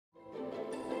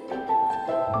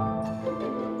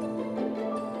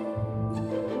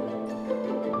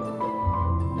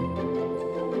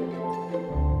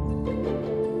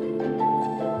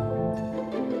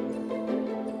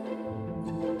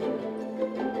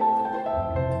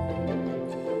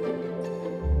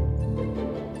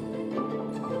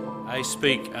I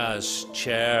speak as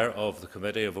chair of the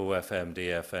committee of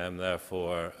OFM-DFM,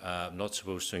 therefore I'm not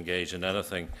supposed to engage in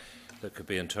anything that could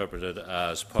be interpreted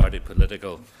as party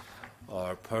political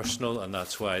or personal, and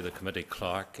that's why the committee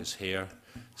clerk is here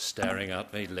staring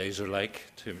at me laser-like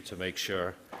to make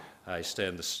sure I stay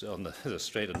on the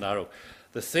straight and narrow.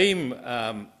 The theme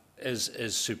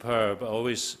is superb.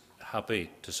 Always happy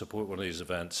to support one of these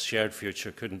events. Shared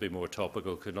future couldn't be more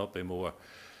topical, could not be more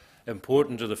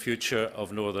important to the future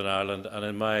of Northern Ireland. And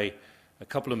in my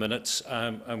couple of minutes,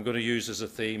 I'm going to use as a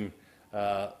theme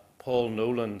Paul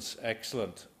Nolan's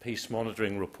excellent Peace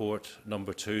Monitoring Report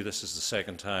number 2. This is the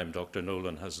second time Dr.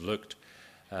 Nolan has looked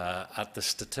at the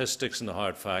statistics and the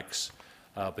hard facts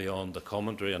beyond the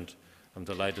commentary, and I'm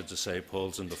delighted to say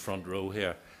Paul's in the front row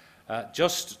here.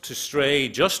 Just to stray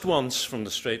just once from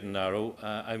the straight and narrow,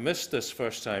 I missed this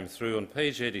first time through. On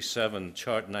page 87,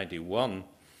 chart 91,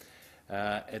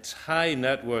 it's high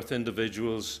net worth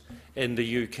individuals in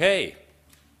the UK.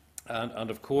 And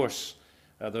of course,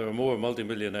 there are more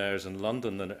multimillionaires in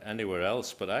London than anywhere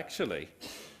else, but actually,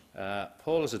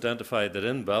 Paul has identified that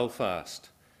in Belfast,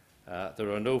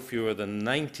 there are no fewer than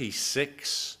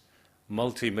 96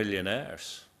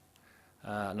 multimillionaires.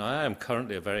 Now, I am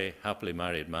currently a very happily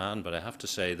married man, but I have to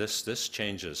say this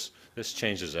changes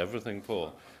everything,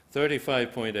 Paul.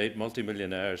 35.8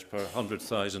 multimillionaires per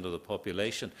 100,000 of the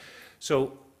population.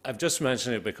 So I've just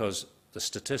mentioned it because the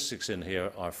statistics in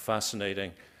here are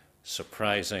fascinating,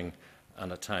 surprising,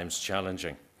 and at times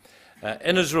challenging.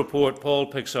 In his report, Paul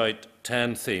picks out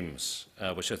 10 themes,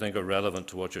 which I think are relevant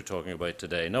to what you're talking about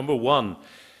today. Number one,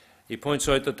 he points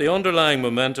out that the underlying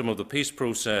momentum of the peace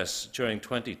process during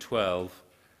 2012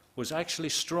 was actually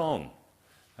strong.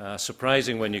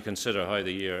 Surprising when you consider how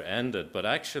the year ended, but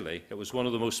actually it was one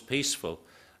of the most peaceful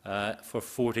for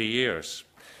 40 years.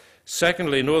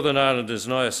 Secondly, Northern Ireland is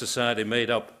now a society made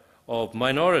up of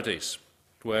minorities,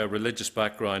 where religious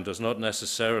background does not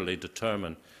necessarily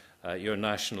determine your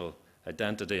national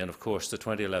identity. And of course, the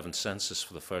 2011 census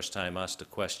for the first time asked a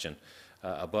question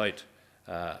about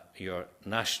your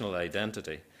national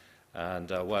identity.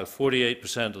 And while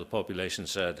 48% of the population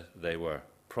said they were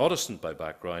Protestant by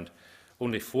background,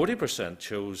 only 40%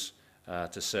 chose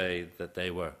to say that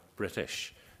they were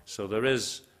British. So there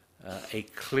is a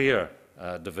clear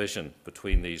division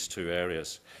between these two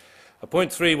areas.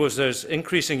 Point 3 was there's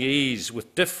increasing ease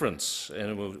with difference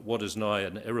in what is now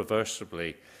an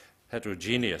irreversibly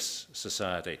heterogeneous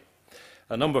society.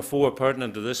 Number 4,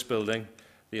 pertinent to this building,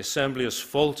 the Assembly has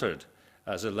faltered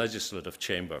as a legislative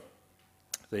chamber.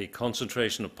 The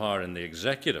concentration of power in the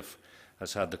executive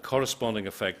has had the corresponding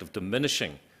effect of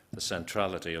diminishing the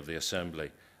centrality of the Assembly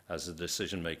as a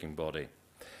decision-making body.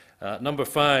 Number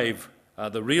 5,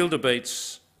 the real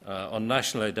debates on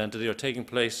national identity are taking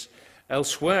place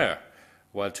elsewhere,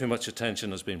 while too much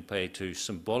attention has been paid to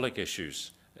symbolic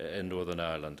issues in Northern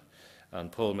Ireland.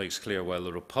 And Paul makes clear while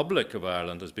the Republic of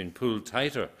Ireland has been pulled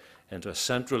tighter into a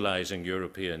centralising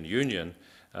European Union,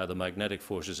 the magnetic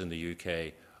forces in the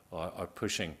UK are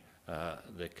pushing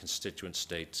the constituent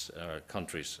states or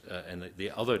countries in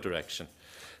the other direction.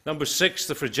 Number 6,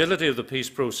 the fragility of the peace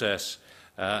process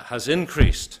has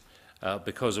increased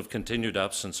because of continued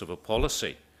absence of a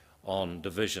policy on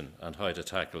division and how to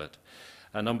tackle it.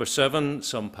 And number 7,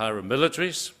 some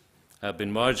paramilitaries have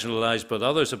been marginalised, but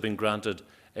others have been granted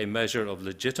a measure of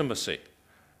legitimacy.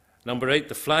 Number 8,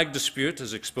 the flag dispute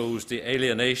has exposed the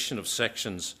alienation of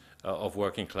sections of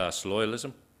working-class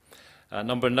loyalism.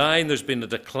 Number 9, there's been a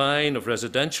decline of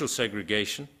residential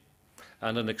segregation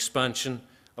and an expansion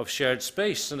of shared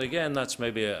space. And again, that's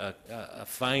maybe a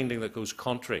finding that goes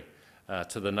contrary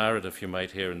to the narrative you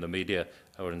might hear in the media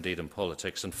or indeed in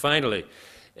politics. And finally,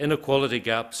 inequality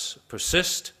gaps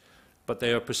persist, but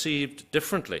they are perceived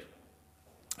differently.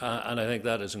 And I think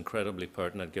that is incredibly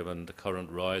pertinent given the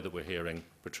current row that we're hearing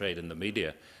portrayed in the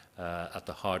media at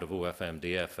the heart of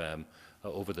OFM-DFM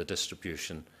over the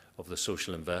distribution of the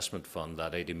Social Investment Fund,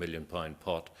 that £80 million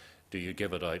pot. Do you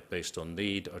give it out based on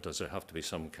need, or does there have to be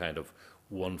some kind of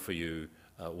one for you,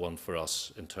 one for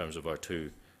us in terms of our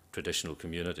two traditional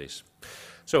communities?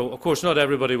 So, of course, not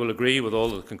everybody will agree with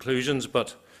all of the conclusions,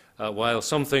 but while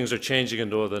some things are changing in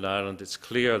Northern Ireland, it's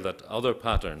clear that other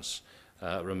patterns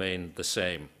remain the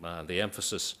same. The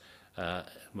emphasis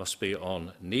must be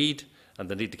on need and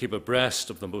the need to keep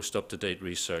abreast of the most up-to-date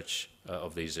research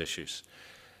of these issues.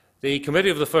 The Committee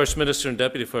of the First Minister and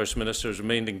Deputy First Minister has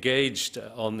remained engaged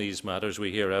on these matters.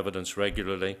 We hear evidence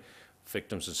regularly,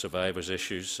 victims and survivors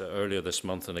issues earlier this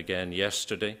month and again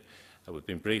yesterday. We've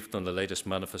been briefed on the latest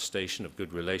manifestation of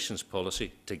good relations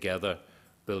policy, Together,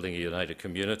 Building a United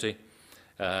Community.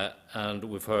 And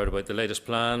we've heard about the latest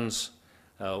plans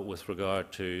with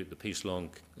regard to the Peace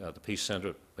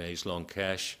Centre based Long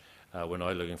Kesh. We're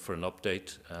now looking for an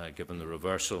update, given the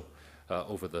reversal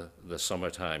over the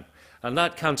summertime. And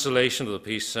that cancellation of the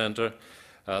Peace Centre,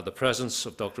 the presence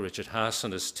of Dr. Richard Haas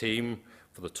and his team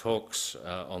for the talks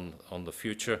on the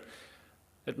future,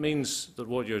 it means that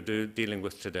what you're dealing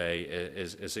with today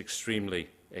is extremely,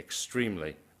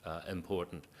 extremely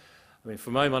important. I mean,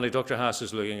 for my money, Dr. Haas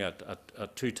is looking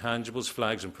at two tangibles,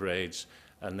 flags and parades,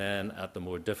 and then at the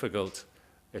more difficult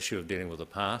issue of dealing with the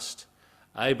past.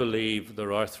 I believe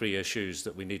there are three issues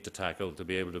that we need to tackle to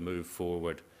be able to move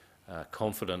forward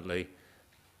confidently: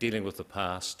 dealing with the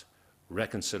past,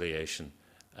 reconciliation,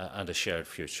 and a shared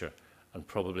future. And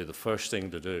probably the first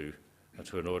thing to do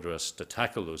in order us to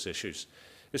tackle those issues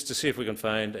is to see if we can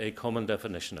find a common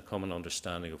definition, a common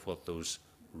understanding of what those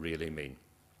really mean.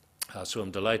 So I'm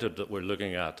delighted that we're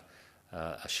looking at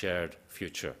a shared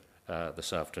future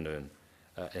this afternoon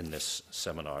in this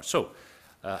seminar. So,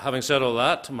 having said all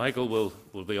that, Michael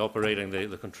will be operating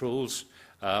the controls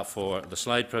for the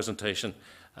slide presentation,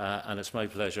 and it's my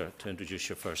pleasure to introduce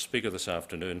your first speaker this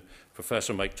afternoon,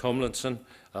 Professor Mike Tomlinson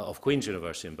of Queen's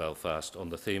University in Belfast, on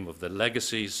the theme of the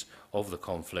legacies of the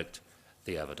conflict,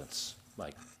 the evidence.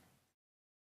 Mike.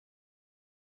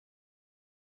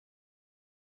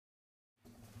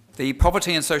 The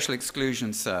Poverty and Social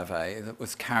Exclusion survey that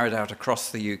was carried out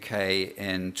across the UK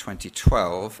in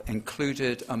 2012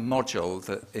 included a module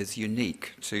that is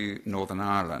unique to Northern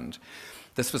Ireland.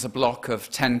 This was a block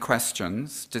of 10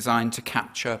 questions designed to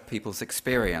capture people's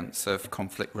experience of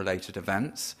conflict-related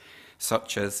events,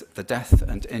 such as the death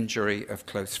and injury of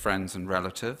close friends and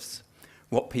relatives,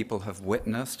 what people have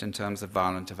witnessed in terms of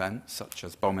violent events, such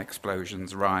as bomb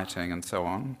explosions, rioting, and so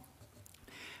on,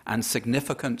 and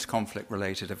significant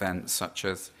conflict-related events such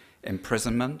as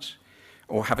imprisonment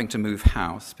or having to move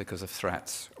house because of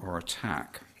threats or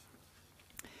attack.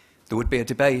 There would be a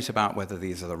debate about whether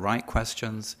these are the right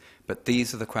questions, but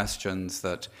these are the questions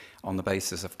that, on the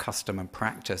basis of custom and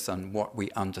practice and what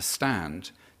we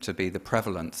understand to be the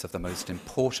prevalence of the most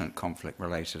important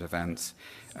conflict-related events,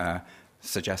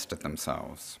 suggested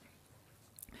themselves.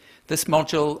 This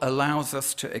module allows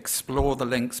us to explore the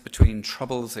links between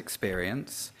Troubles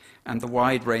experience and the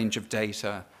wide range of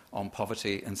data on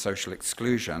poverty and social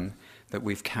exclusion that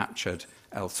we've captured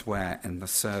elsewhere in the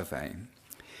survey.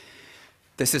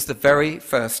 This is the very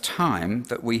first time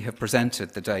that we have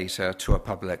presented the data to a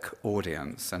public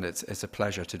audience, and it's a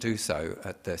pleasure to do so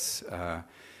at this,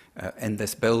 in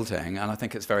this building, and I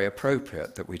think it's very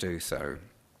appropriate that we do so.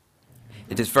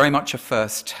 It is very much a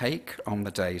first take on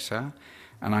the data,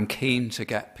 and I'm keen to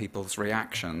get people's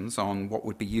reactions on what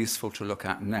would be useful to look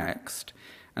at next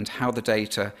and how the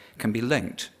data can be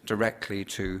linked directly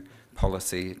to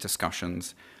policy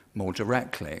discussions more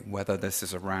directly, whether this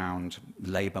is around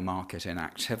labour market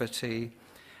inactivity,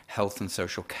 health and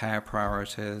social care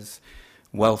priorities,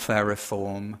 welfare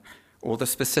reform, or the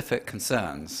specific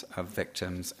concerns of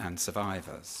victims and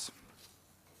survivors.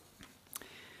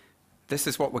 This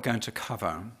is what we're going to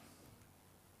cover.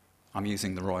 I'm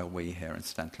using the royal we here,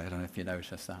 incidentally. I don't know if you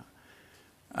noticed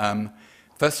that.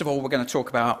 First of all, we're going to talk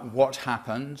about what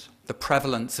happened, the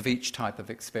prevalence of each type of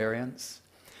experience.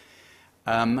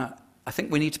 I think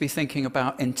we need to be thinking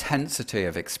about intensity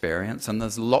of experience, and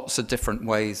there's lots of different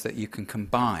ways that you can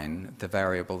combine the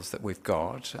variables that we've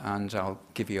got, and I'll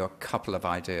give you a couple of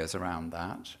ideas around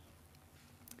that.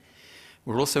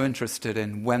 We're also interested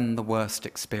in when the worst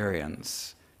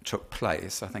experience took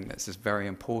place. I think this is very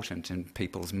important in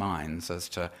people's minds as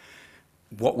to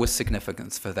what was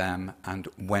significance for them and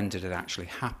when did it actually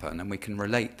happen, and we can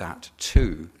relate that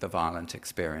to the violent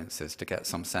experiences to get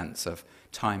some sense of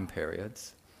time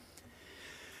periods.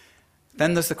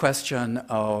 Then there's the question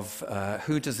of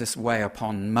who does this weigh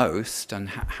upon most, and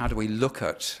how do we look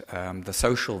at the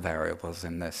social variables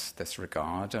in this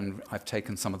regard, and I've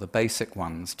taken some of the basic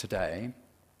ones today: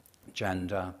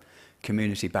 gender,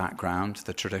 community background,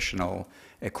 the traditional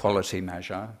equality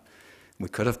measure. We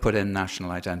could have put in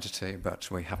national identity,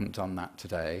 but we haven't done that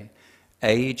today.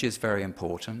 Age is very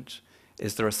important.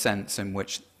 Is there a sense in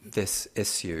which this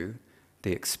issue,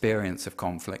 the experience of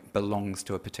conflict, belongs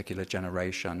to a particular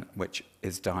generation which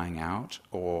is dying out,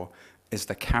 or is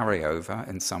the carryover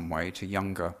in some way to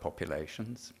younger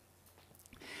populations?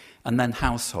 And then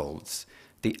households.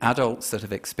 The adults that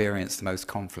have experienced the most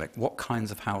conflict, what kinds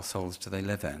of households do they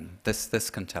live in? This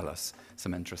can tell us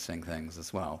some interesting things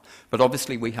as well. But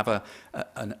obviously we have a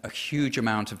huge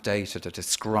amount of data to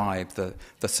describe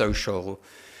the social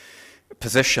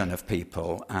position of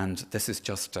people, and this is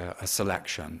just a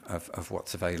selection of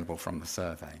what's available from the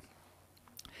survey.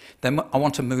 Then I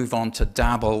want to move on to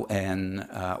dabble in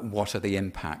what are the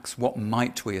impacts, what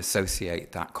might we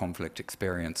associate that conflict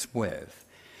experience with.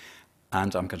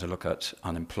 And I'm going to look at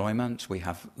unemployment. We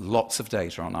have lots of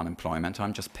data on unemployment.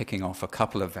 I'm just picking off a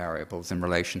couple of variables in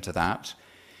relation to that.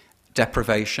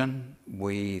 Deprivation,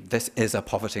 this is a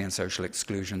poverty and social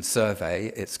exclusion survey.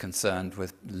 It's concerned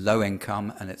with low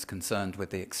income, and it's concerned with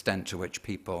the extent to which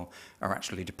people are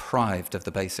actually deprived of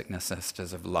the basic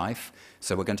necessities of life.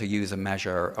 So we're going to use a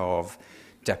measure of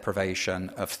deprivation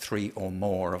of 3 or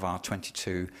more of our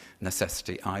 22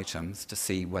 necessity items to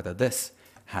see whether this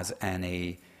has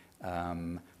any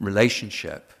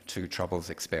relationship to troubles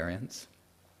experience.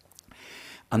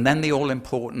 And then the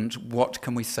all-important, what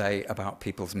can we say about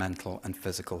people's mental and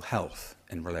physical health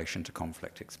in relation to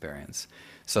conflict experience?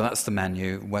 So that's the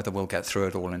menu. Whether we'll get through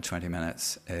it all in 20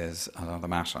 minutes is another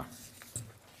matter.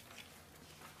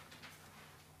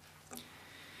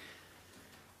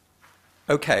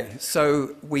 Okay,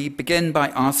 so we begin by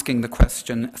asking the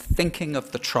question, thinking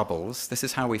of the troubles, this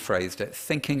is how we phrased it,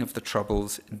 thinking of the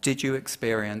troubles, did you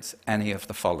experience any of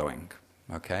the following?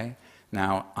 Okay,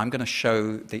 now I'm going to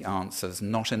show the answers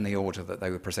not in the order that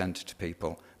they were presented to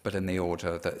people, but in the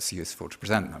order that's useful to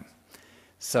present them.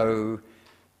 So,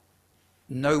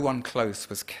 no one close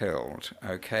was killed,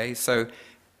 okay, so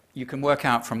you can work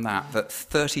out from that that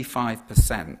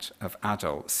 35% of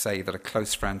adults say that a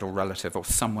close friend or relative or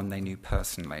someone they knew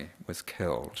personally was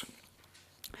killed.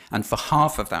 And for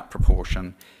half of that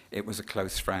proportion, it was a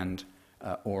close friend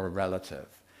or a relative.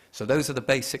 So those are the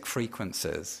basic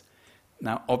frequencies.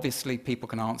 Now, obviously, people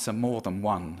can answer more than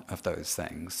one of those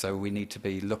things, so we need to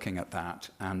be looking at that.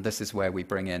 And this is where we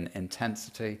bring in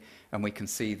intensity, and we can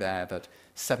see there that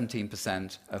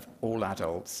 17% of all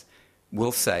adults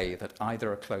will say that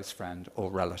either a close friend or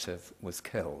relative was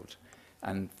killed.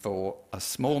 And for a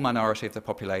small minority of the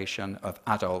population of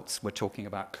adults, we're talking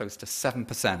about close to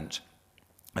 7%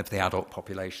 of the adult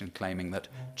population claiming that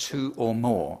 2 or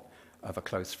more of a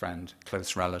close friend,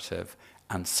 close relative,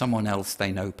 and someone else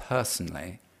they know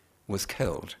personally was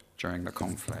killed during the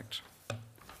conflict.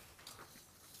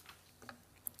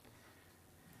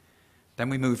 Then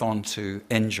we move on to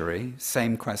injury.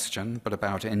 Same question, but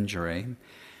about injury.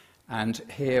 And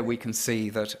here we can see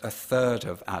that a third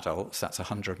of adults, that's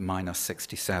 100 minus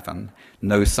 67,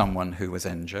 know someone who was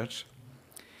injured.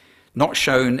 Not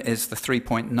shown is the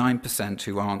 3.9%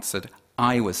 who answered,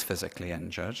 I was physically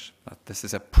injured. This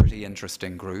is a pretty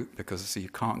interesting group because you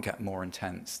can't get more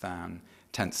intense an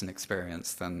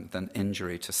experience than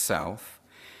injury to self.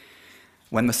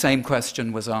 When the same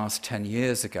question was asked 10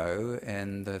 years ago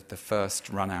in the first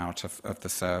run-out of the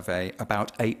survey,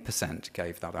 about 8%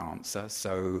 gave that answer.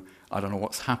 So I don't know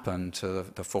what's happened to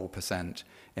the 4%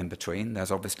 in between.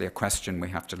 There's obviously a question we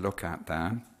have to look at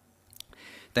there.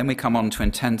 Then we come on to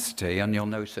intensity, and you'll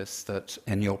notice that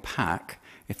in your pack,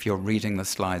 if you're reading the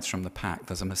slides from the pack,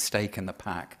 there's a mistake in the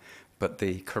pack, but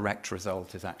the correct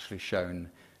result is actually shown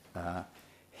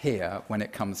here when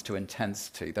it comes to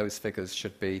intensity. Those figures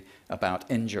should be about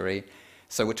injury.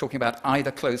 So we're talking about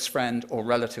either close friend or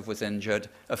relative was injured,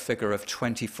 a figure of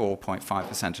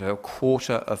 24.5%, so a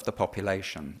quarter of the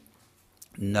population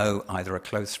know either a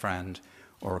close friend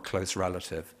or a close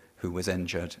relative who was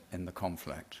injured in the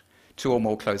conflict. 2 or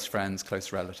more close friends,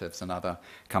 close relatives, another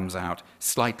comes out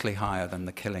slightly higher than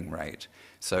the killing rate.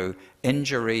 So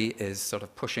injury is sort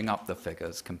of pushing up the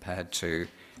figures compared to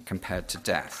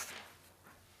death.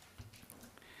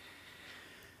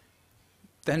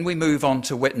 Then we move on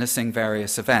to witnessing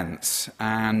various events,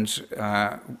 and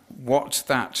what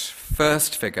that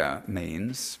first figure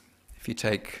means, if you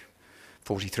take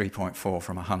 43.4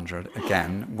 from 100,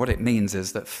 again, what it means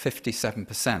is that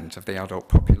 57% of the adult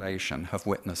population have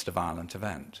witnessed a violent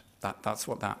event. That's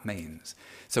what that means.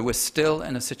 So we're still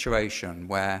in a situation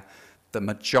where the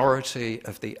majority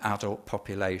of the adult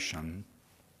population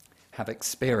have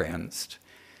experienced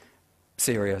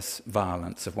serious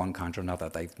violence of one kind or another.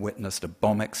 They've witnessed a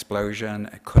bomb explosion.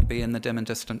 It could be in the dim and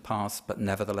distant past, but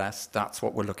nevertheless, that's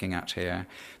what we're looking at here.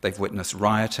 They've witnessed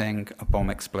rioting, a bomb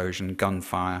explosion,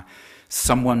 gunfire,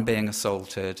 someone being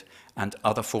assaulted, and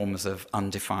other forms of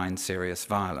undefined serious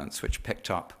violence, which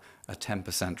picked up a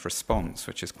 10% response,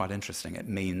 which is quite interesting. It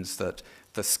means that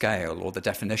the scale or the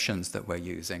definitions that we're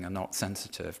using are not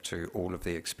sensitive to all of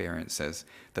the experiences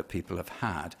that people have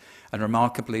had. And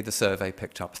remarkably, the survey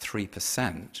picked up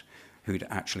 3% who'd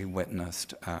actually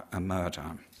witnessed a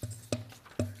murder.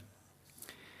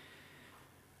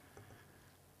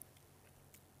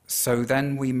 So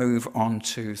then we move on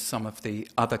to some of the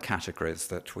other categories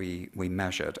that we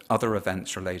measured, other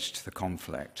events related to the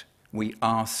conflict. we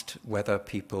asked whether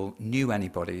people knew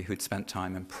anybody who'd spent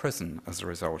time in prison as a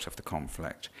result of the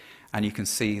conflict. And you can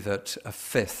see that a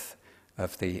fifth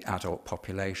of the adult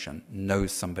population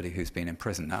knows somebody who's been in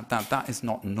prison. Now, that is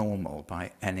not normal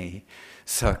by any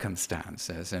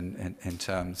circumstances in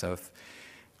terms of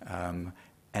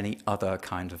any other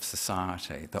kind of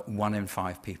society, that 1 in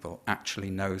 5 people actually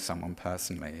know someone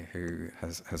personally who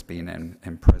has been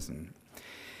in prison.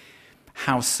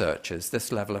 House searches,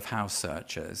 this level of house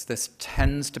searches, this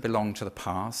tends to belong to the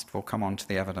past. We'll come on to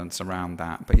the evidence around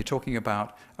that. But you're talking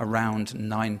about around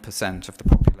 9% of the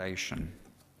population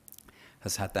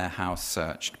has had their house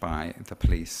searched by the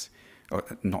police, or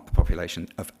not the population,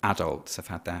 of adults have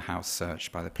had their house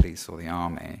searched by the police or the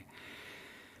army.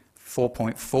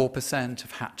 4.4%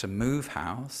 have had to move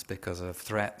house because of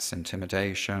threats,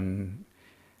 intimidation,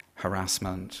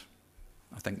 harassment.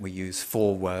 I think we use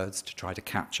 4 words to try to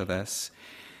capture this.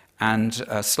 And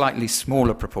a slightly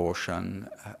smaller proportion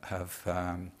have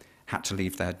had to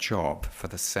leave their job for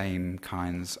the same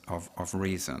kinds of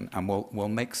reason. And we'll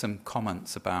make some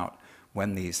comments about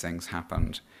when these things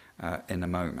happened in a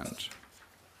moment.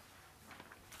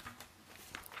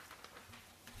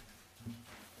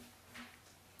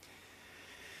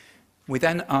 We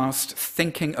then asked,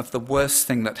 thinking of the worst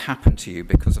thing that happened to you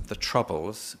because of the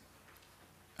Troubles,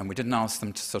 and we didn't ask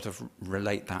them to sort of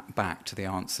relate that back to the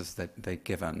answers that they'd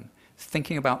given.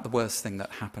 Thinking about the worst thing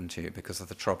that happened to you because of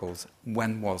the Troubles,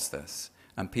 when was this?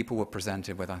 And people were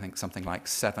presented with, I think, something like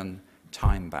 7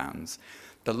 time bands.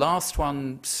 The last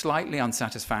one, slightly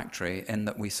unsatisfactory in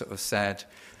that we sort of said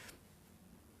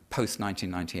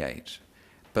post-1998.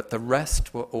 But the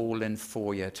rest were all in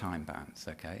 4-year time bands,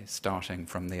 okay, starting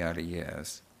from the early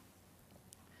years.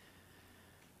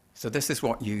 So this is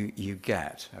what you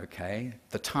get, okay?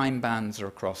 The time bands are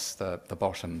across the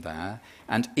bottom there,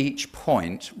 and each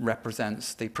point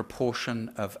represents the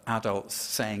proportion of adults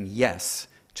saying yes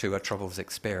to a Troubles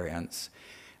experience,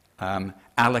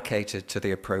 allocated to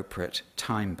the appropriate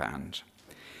time band.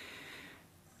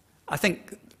 I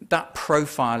think that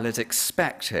profile is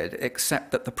expected,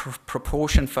 except that the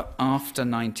proportion for after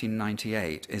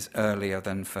 1998 is earlier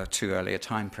than for 2 earlier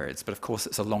time periods. But of course,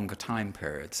 it's a longer time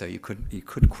period, so you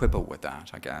could quibble with that,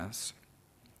 I guess.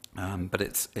 But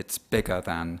it's bigger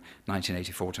than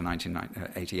 1984 to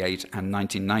 1988 and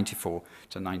 1994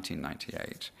 to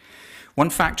 1998.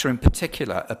 One factor in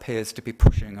particular appears to be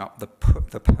pushing up the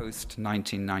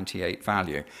post-1998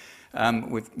 value.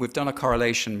 We've done a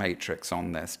correlation matrix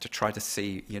on this to try to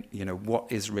see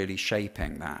what is really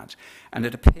shaping that. And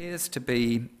it appears to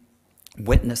be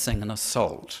witnessing an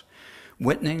assault.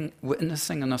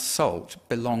 Witnessing an assault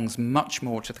belongs much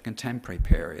more to the contemporary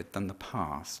period than the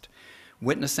past.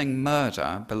 Witnessing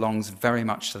murder belongs very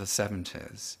much to the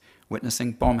 70s.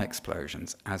 Witnessing bomb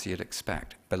explosions, as you'd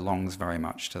expect, belongs very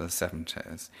much to the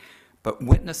 70s. But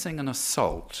witnessing an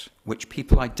assault, which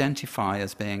people identify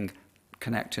as being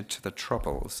connected to the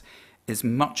Troubles, is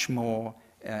much more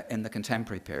in the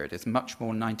contemporary period. It's much more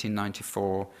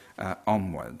 1994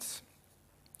 onwards.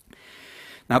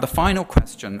 Now, the final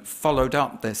question followed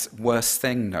up this worst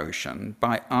thing notion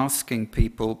by asking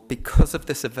people, because of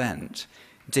this event,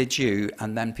 did you,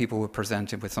 and then people were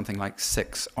presented with something like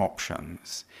 6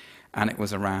 options. And it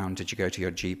was around, did you go to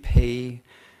your GP?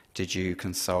 Did you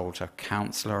consult a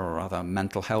counsellor or other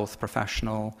mental health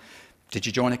professional? Did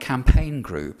you join a campaign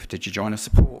group? Did you join a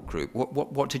support group?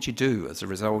 What did you do as a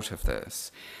result of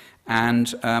this? And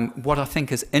what I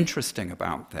think is interesting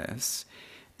about this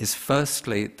is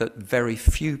firstly that very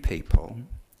few people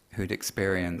who'd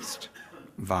experienced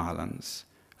violence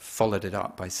followed it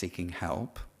up by seeking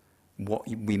help. What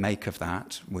we make of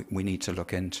that, we need to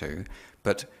look into.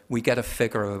 But we get a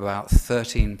figure of about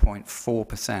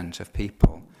 13.4% of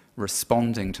people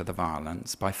responding to the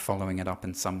violence by following it up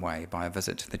in some way, by a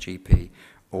visit to the GP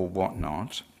or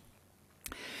whatnot.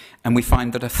 And we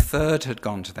find that a third had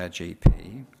gone to their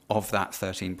GP of that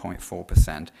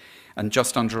 13.4%, and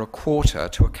just under a quarter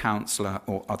to a counsellor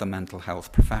or other mental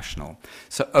health professional.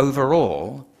 So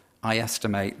overall, I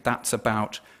estimate that's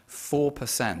about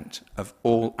 4% of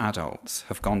all adults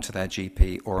have gone to their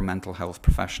GP or a mental health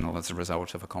professional as a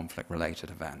result of a conflict-related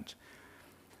event.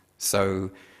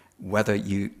 So whether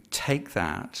you take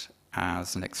that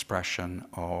as an expression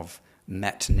of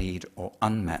met need or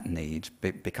unmet need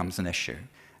becomes an issue,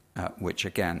 which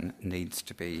again needs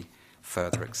to be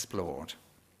further explored.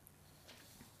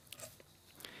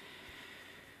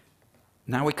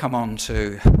 Now we come on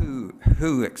to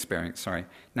who experienced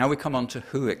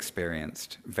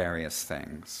various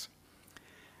things.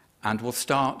 And we'll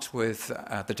start with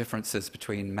the differences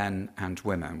between men and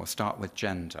women. We'll start with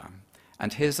gender.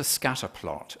 And here's a scatter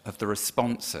plot of the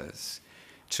responses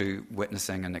to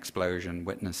witnessing an explosion,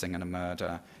 witnessing a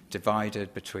murder,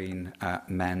 divided between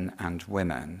men and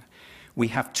women. We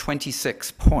have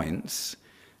 26 points,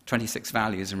 26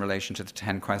 values in relation to the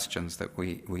 10 questions that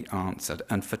we answered,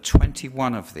 and for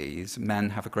 21 of these,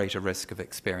 men have a greater risk of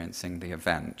experiencing the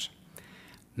event.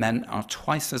 Men are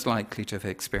twice as likely to have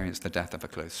experienced the death of a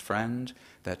close friend.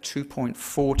 They're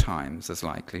 2.4 times as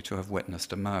likely to have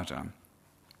witnessed a murder.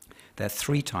 They're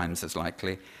 3 times as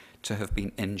likely to have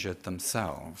been injured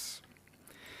themselves.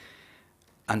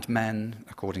 And men,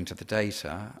 according to the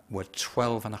data, were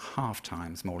 12.5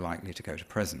 times more likely to go to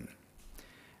prison.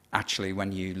 Actually,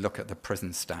 when you look at the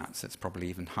prison stats, it's probably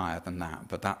even higher than that,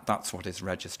 but that's what is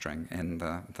registering in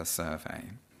the survey.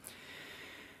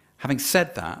 Having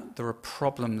said that, there are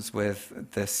problems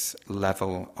with this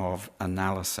level of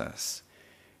analysis.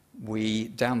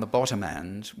 Down the bottom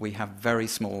end, we have very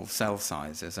small cell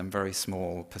sizes and very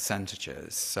small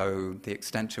percentages, so the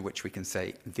extent to which we can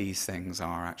say these things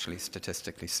are actually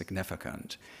statistically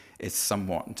significant is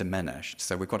somewhat diminished.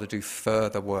 So we've got to do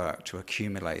further work to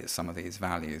accumulate some of these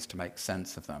values to make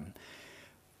sense of them.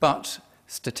 But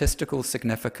statistical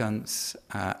significance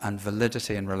and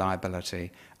validity and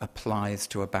reliability applies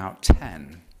to about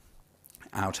 10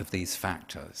 out of these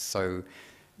factors. So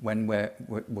when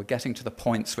we're getting to the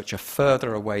points which are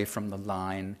further away from the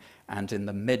line and in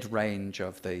the mid-range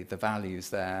of the values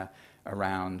there,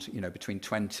 around, between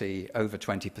 20, over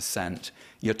 20%,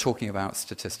 you're talking about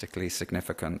statistically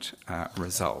significant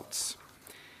results.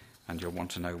 And you'll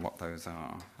want to know what those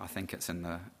are. I think it's in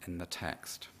the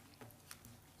text.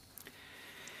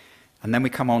 And then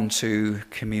we come on to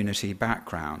community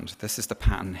background. This is the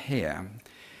pattern here.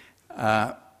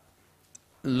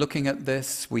 Looking at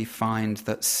this, we find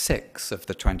that 6 of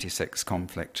the 26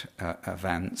 conflict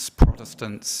events,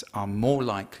 Protestants are more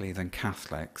likely than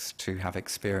Catholics to have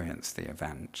experienced the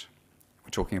event. We're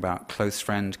talking about close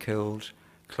friend killed,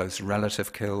 close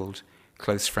relative killed,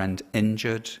 close friend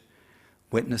injured,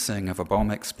 witnessing of a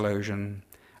bomb explosion,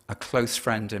 a close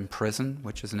friend in prison,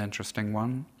 which is an interesting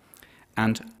one,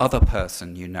 and other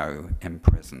person you know in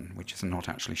prison, which is not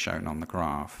actually shown on the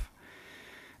graph.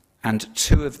 And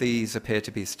 2 of these appear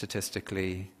to be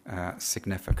statistically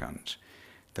significant.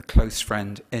 The close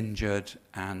friend injured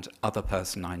and other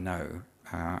person I know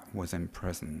was in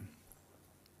prison.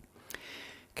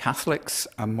 Catholics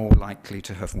are more likely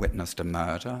to have witnessed a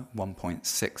murder,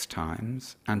 1.6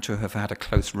 times, and to have had a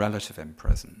close relative in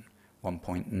prison,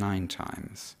 1.9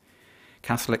 times.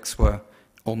 Catholics were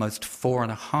almost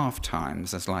 4.5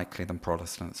 times as likely than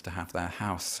Protestants to have their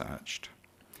house searched.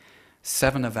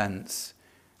 7 events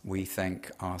we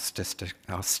think are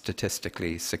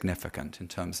statistically significant in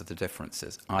terms of the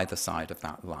differences, either side of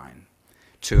that line.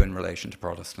 2 in relation to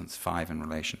Protestants, 5 in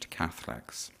relation to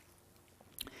Catholics.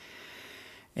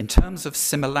 In terms of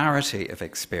similarity of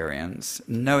experience,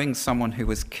 knowing someone who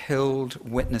was killed,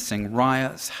 witnessing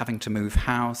riots, having to move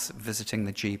house, visiting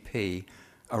the GP,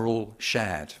 are all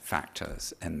shared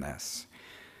factors in this.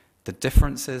 The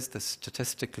differences, the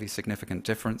statistically significant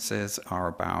differences, are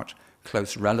about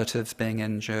close relatives being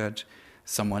injured,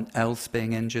 someone else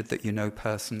being injured that you know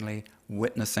personally,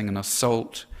 witnessing an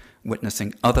assault,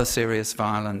 witnessing other serious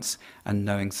violence, and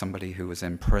knowing somebody who was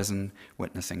in prison,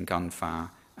 witnessing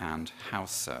gunfire and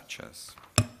house searches.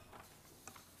 Am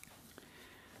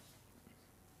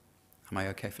I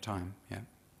okay for time? Yeah.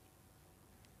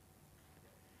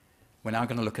 We're now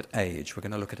going to look at age. We're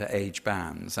going to look at age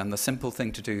bands. And the simple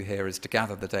thing to do here is to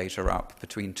gather the data up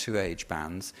between 2 age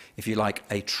bands. If you like,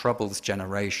 a Troubles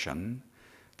generation,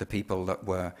 the people that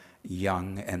were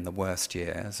young in the worst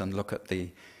years, and look at the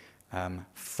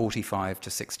 45 to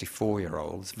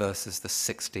 64-year-olds versus the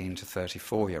 16 to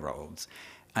 34-year-olds.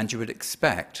 And you would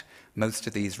expect most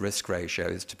of these risk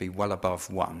ratios to be well above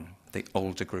 1, the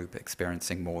older group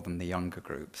experiencing more than the younger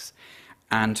groups.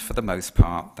 And for the most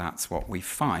part, that's what we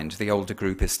find. The older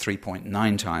group is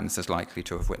 3.9 times as likely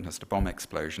to have witnessed a bomb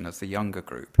explosion as the younger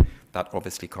group. That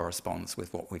obviously corresponds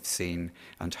with what we've seen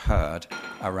and heard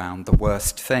around the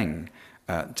worst thing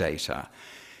data.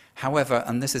 However,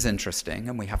 and this is interesting,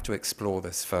 and we have to explore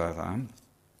this further,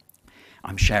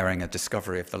 I'm sharing a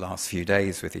discovery of the last few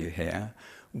days with you here.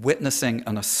 Witnessing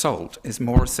an assault is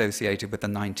more associated with the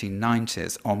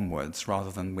 1990s onwards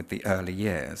rather than with the early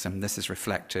years, and this is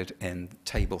reflected in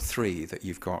Table 3 that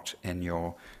you've got in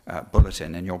your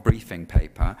bulletin, in your briefing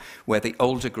paper, where the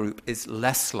older group is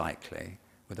less likely,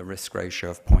 with a risk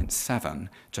ratio of 0.7,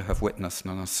 to have witnessed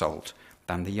an assault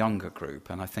than the younger group.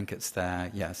 And I think it's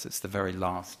there, yes, it's the very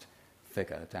last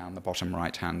figure down the bottom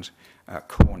right-hand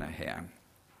corner here.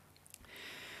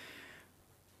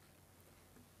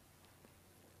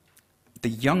 The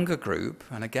younger group,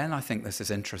 and again I think this is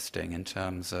interesting in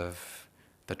terms of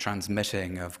the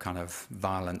transmitting of kind of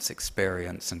violence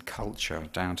experience and culture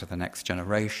down to the next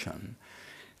generation,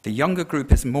 the younger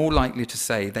group is more likely to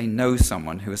say they know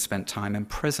someone who has spent time in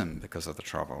prison because of the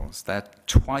Troubles. They're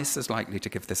twice as likely to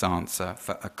give this answer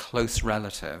for a close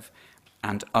relative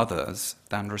and others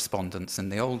than respondents in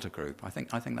the older group. I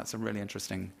think that's a really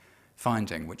interesting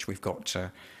finding, which we've got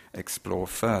to explore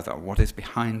further. What is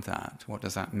behind that? What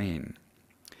does that mean?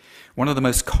 One of the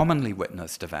most commonly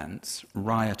witnessed events,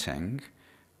 rioting,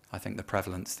 I think the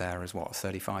prevalence there is what,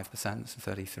 35%,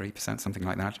 33%, something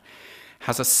like that,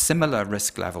 has a similar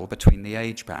risk level between the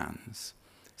age bands.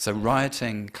 So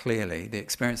rioting, clearly, the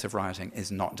experience of rioting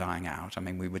is not dying out. I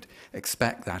mean, we would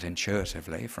expect that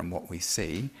intuitively from what we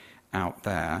see out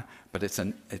there, but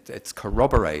it's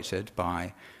corroborated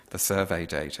by the survey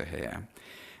data here.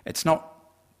 It's not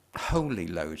wholly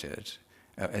loaded.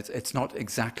 It's not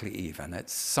exactly even.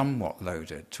 It's somewhat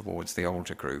loaded towards the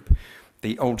older group.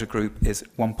 The older group is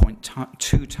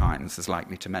 1.2 times as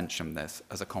likely to mention this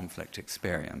as a conflict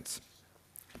experience.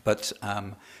 But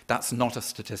that's not a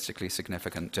statistically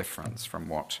significant difference from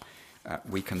what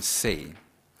we can see.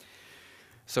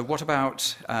 So what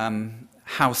about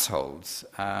households?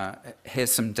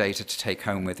 Here's some data to take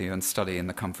home with you and study in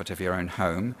the comfort of your own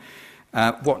home.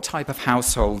 What type of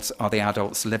households are the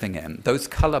adults living in? Those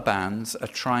colour bands are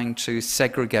trying to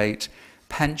segregate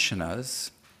pensioners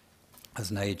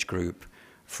as an age group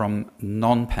from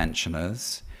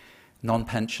non-pensioners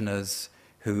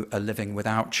who are living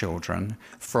without children,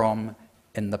 from,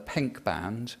 in the pink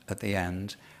band at the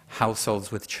end,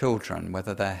 households with children,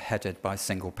 whether they're headed by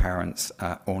single parents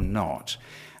or not.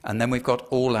 And then we've got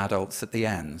all adults at the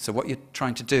end. So what you're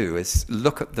trying to do is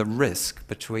look at the risk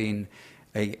between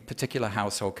a particular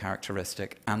household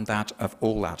characteristic and that of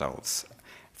all adults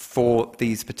for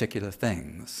these particular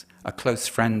things. A close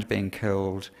friend being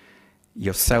killed,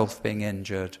 yourself being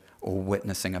injured, or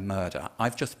witnessing a murder.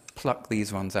 I've just plucked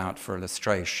these ones out for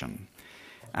illustration,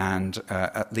 and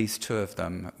at least two of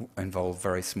them involve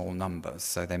very small numbers,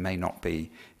 so they may not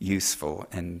be useful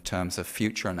in terms of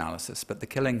future analysis, but the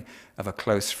killing of a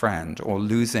close friend or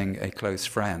losing a close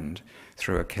friend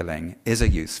through a killing is a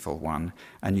useful one,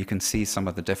 and you can see some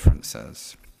of the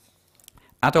differences.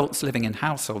 Adults living in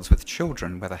households with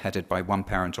children, whether headed by one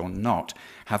parent or not,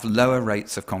 have lower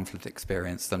rates of conflict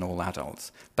experience than all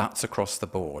adults. That's across the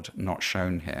board, not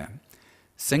shown here.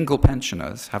 Single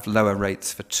pensioners have lower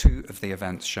rates for two of the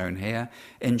events shown here,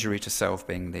 injury to self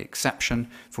being the exception,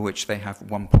 for which they have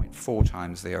 1.4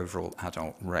 times the overall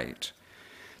adult rate.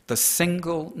 The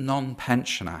single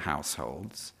non-pensioner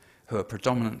households, who are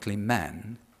predominantly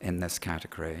men in this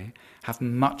category, have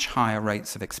much higher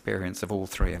rates of experience of all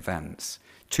three events,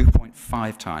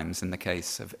 2.5 times in the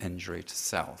case of injury to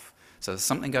self. So there's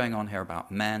something going on here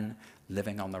about men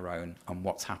living on their own and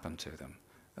what's happened to them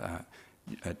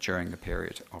during the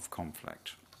period of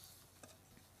conflict.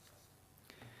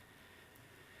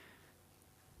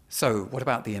 So what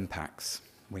about the impacts?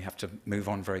 We have to move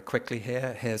on very quickly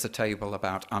here. Here's a table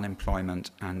about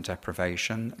unemployment and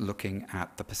deprivation, looking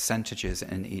at the percentages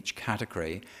in each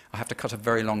category. I have to cut a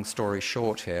very long story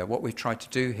short here. What we've tried to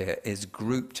do here is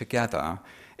group together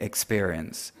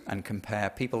experience and compare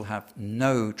people who have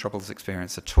no Troubles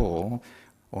experience at all,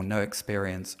 or no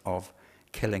experience of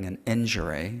killing and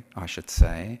injury, I should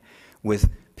say, with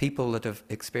people that have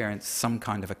experienced some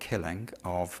kind of a killing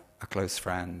of a close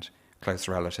friend, close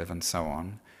relative, and so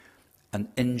on, an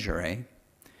injury,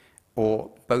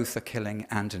 or both a killing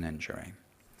and an injury.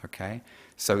 Okay?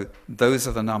 So those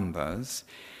are the numbers,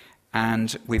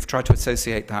 and we've tried to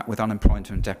associate that with unemployment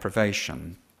and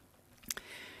deprivation.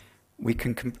 We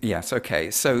can, yes,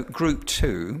 okay, so group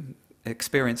 2,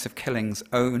 experience of killings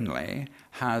only,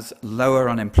 has lower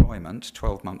unemployment,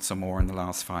 12 months or more in the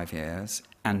last 5 years,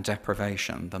 and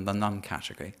deprivation than the none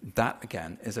category. That,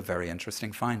 again, is a very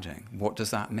interesting finding. What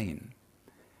does that mean?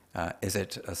 Is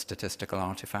it a statistical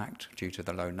artifact due to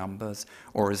the low numbers,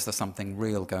 or is there something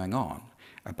real going on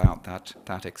about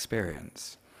that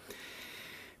experience?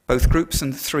 Both groups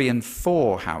 3 and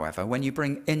 4, however, when you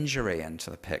bring injury into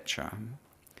the picture,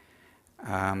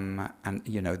 and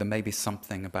you know, there may be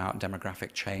something about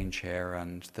demographic change here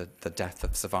and the death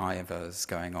of survivors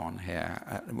going on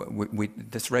here.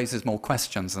 This raises more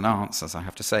questions than answers, I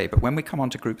have to say. But when we come on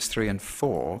to groups 3 and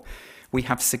 4, we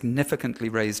have significantly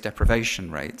raised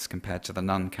deprivation rates compared to the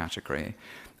none category,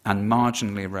 and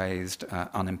marginally raised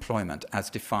unemployment, as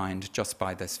defined just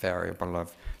by this variable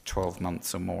of 12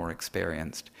 months or more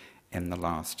experienced in the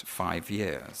last 5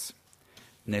 years.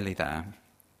 Nearly there.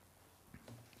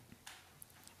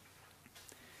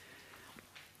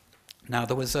 Now,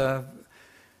 there was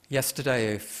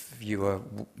Yesterday, if you were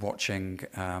watching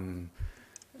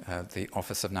the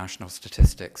Office of National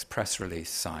Statistics press release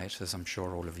site, as I'm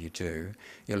sure all of you do,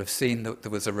 you'll have seen that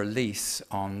there was a release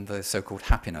on the so-called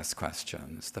happiness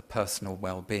questions, the personal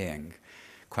well-being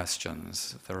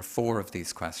questions. There are 4 of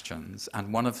these questions,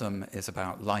 and one of them is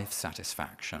about life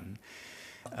satisfaction.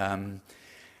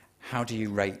 How do you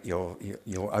rate your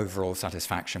overall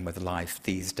satisfaction with life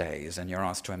these days? And you're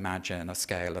asked to imagine a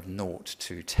scale of 0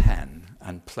 to 10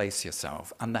 and place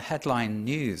yourself. And the headline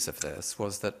news of this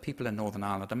was that people in Northern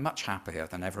Ireland are much happier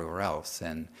than everywhere else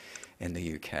in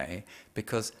the UK,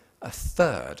 because a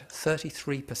third,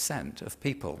 33% of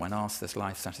people, when asked this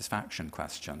life satisfaction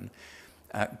question,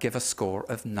 give a score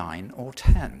of 9 or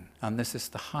 10. And this is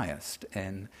the highest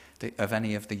of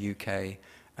any of the UK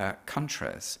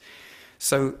countries.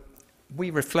 So we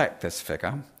reflect this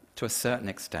figure to a certain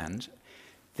extent.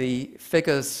 The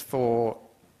figures for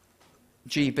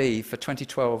GB for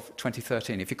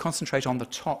 2012-2013, if you concentrate on the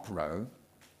top row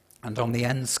and on the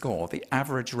end score, the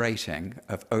average rating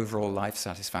of overall life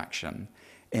satisfaction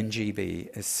in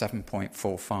GB is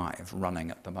 7.45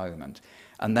 running at the moment.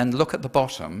 And then look at the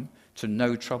bottom to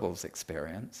no troubles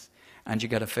experience, and you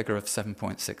get a figure of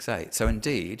 7.68. So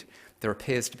indeed, there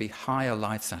appears to be higher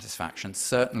life satisfaction,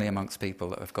 certainly amongst people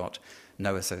that have got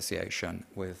no association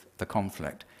with the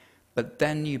conflict. But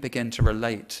then you begin to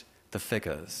relate the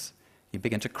figures. You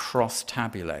begin to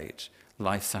cross-tabulate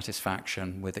life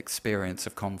satisfaction with experience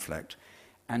of conflict.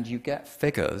 And you get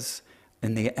figures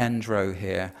in the end row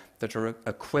here that are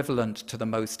equivalent to the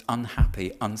most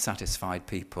unhappy, unsatisfied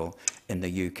people in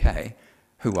the UK,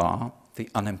 who are the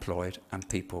unemployed and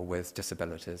people with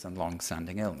disabilities and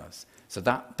long-standing illness. So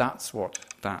that's what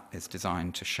that is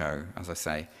designed to show. As I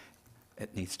say,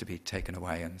 it needs to be taken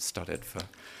away and studied for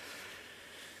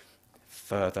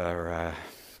further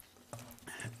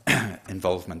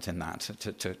involvement in that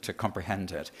to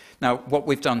comprehend it. Now, what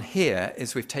we've done here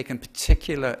is we've taken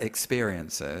particular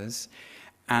experiences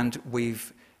and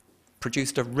we've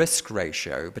produced a risk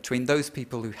ratio between those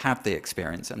people who have the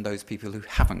experience and those people who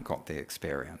haven't got the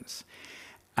experience.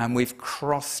 And we've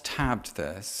cross-tabbed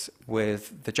this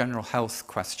with the General Health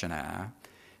Questionnaire,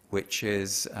 which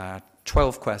is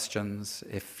 12 questions.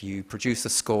 If you produce a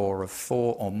score of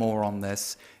 4 or more on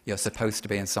this, you're supposed to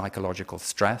be in psychological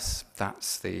stress.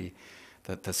 That's the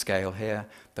scale here.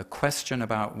 The question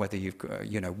about whether you've,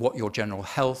 what your general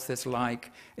health is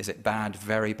like, is it bad,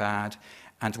 very bad,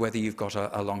 and whether you've got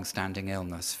a long-standing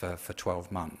illness for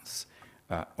 12 months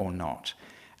or not.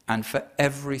 And for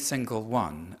every single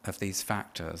one of these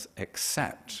factors,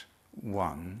 except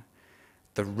one,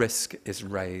 the risk is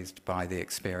raised by the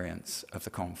experience of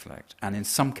the conflict. And in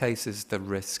some cases, the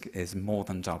risk is more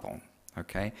than double.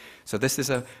 Okay? So this is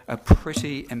a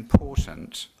pretty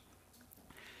important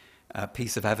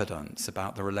piece of evidence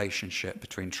about the relationship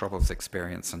between troubles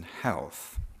experience and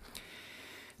health.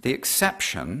 The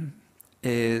exception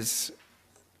is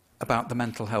about the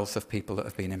mental health of people that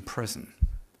have been in prison,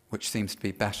 which seems to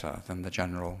be better than the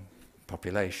general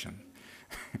population.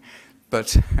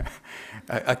 But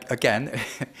again,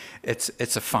 it's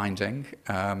a finding,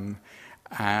 and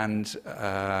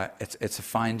it's a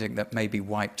finding that may be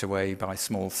wiped away by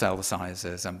small cell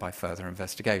sizes and by further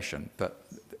investigation. But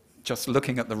just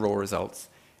looking at the raw results,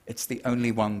 it's the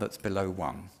only one that's below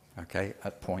 1, okay,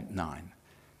 at 0.9.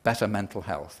 Better mental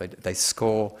health. They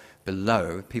score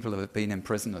below, people who have been in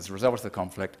prison as a result of the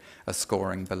conflict are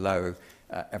scoring below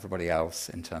everybody else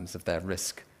in terms of their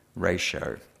risk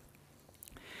ratio.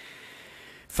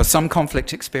 For some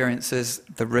conflict experiences,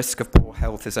 the risk of poor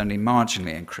health is only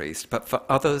marginally increased, but for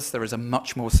others, there is a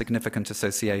much more significant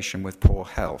association with poor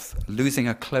health. Losing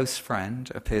a close friend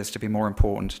appears to be more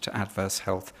important to adverse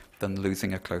health than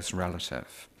losing a close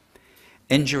relative.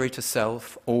 Injury to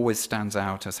self always stands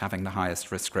out as having the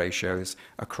highest risk ratios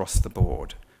across the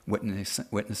board.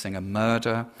 Witnessing a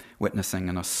murder, witnessing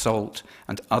an assault,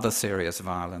 and other serious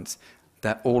violence,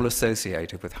 they're all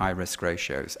associated with high risk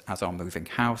ratios, as are moving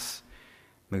house,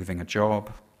 moving a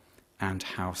job, and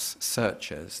house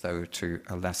searches, though to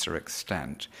a lesser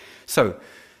extent. So,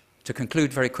 to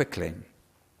conclude very quickly,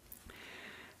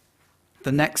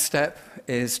 the next step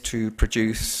is to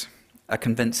produce a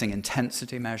convincing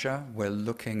intensity measure. We're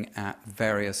looking at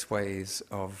various ways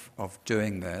of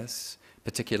doing this,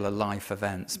 particular life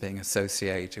events being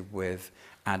associated with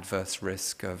adverse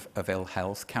risk of ill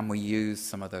health. Can we use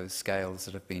some of those scales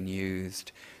that have been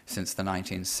used since the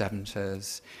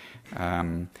 1970s?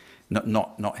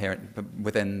 Not here, but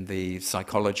within the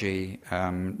psychology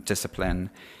discipline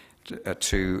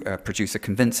to produce a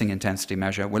convincing intensity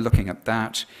measure. We're looking at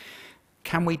that.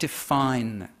 Can we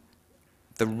define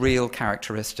the real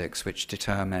characteristics which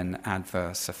determine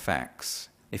adverse effects.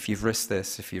 If you've risked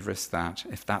this, if you've risked that,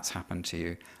 if that's happened to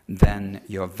you, then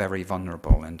you're very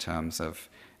vulnerable in terms of,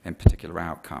 in particular,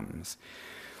 outcomes.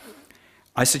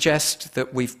 I suggest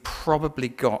that we've probably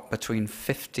got between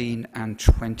 15 and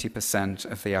 20%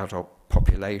 of the adult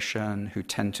population who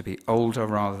tend to be older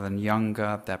rather than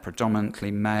younger. They're predominantly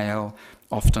male,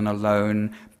 often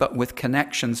alone, but with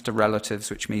connections to relatives,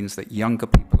 which means that younger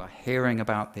people are hearing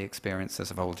about the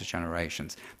experiences of older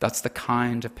generations. That's the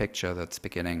kind of picture that's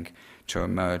beginning to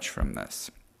emerge from this.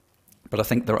 But I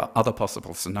think there are other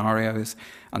possible scenarios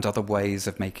and other ways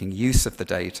of making use of the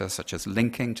data, such as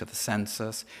linking to the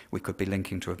census. We could be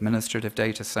linking to administrative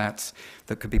data sets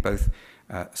that could be both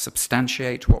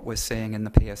substantiate what we're seeing in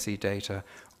the PSE data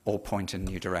or point in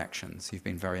new directions. You've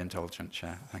been very indulgent,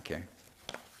 Chair. Thank you.